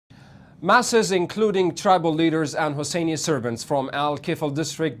Masses, including tribal leaders and Husseini servants from al-Kifil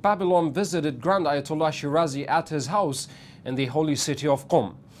district, Babylon, visited Grand Ayatollah Shirazi at his house in the holy city of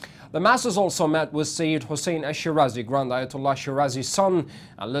Qom. The masses also met with Seyyed Hussein al-Shirazi, Grand Ayatollah Shirazi's son,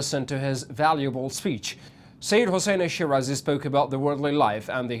 and listened to his valuable speech. Seyyed Hussein al-Shirazi spoke about the worldly life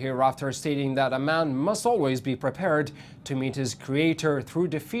and the hereafter, stating that a man must always be prepared to meet his creator through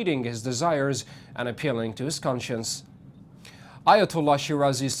defeating his desires and appealing to his conscience. Ayatollah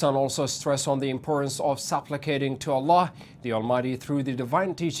Shirazi's son also stressed on the importance of supplicating to Allah, the Almighty, through the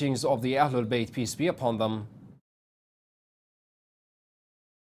divine teachings of the Ahlulbait, peace be upon them.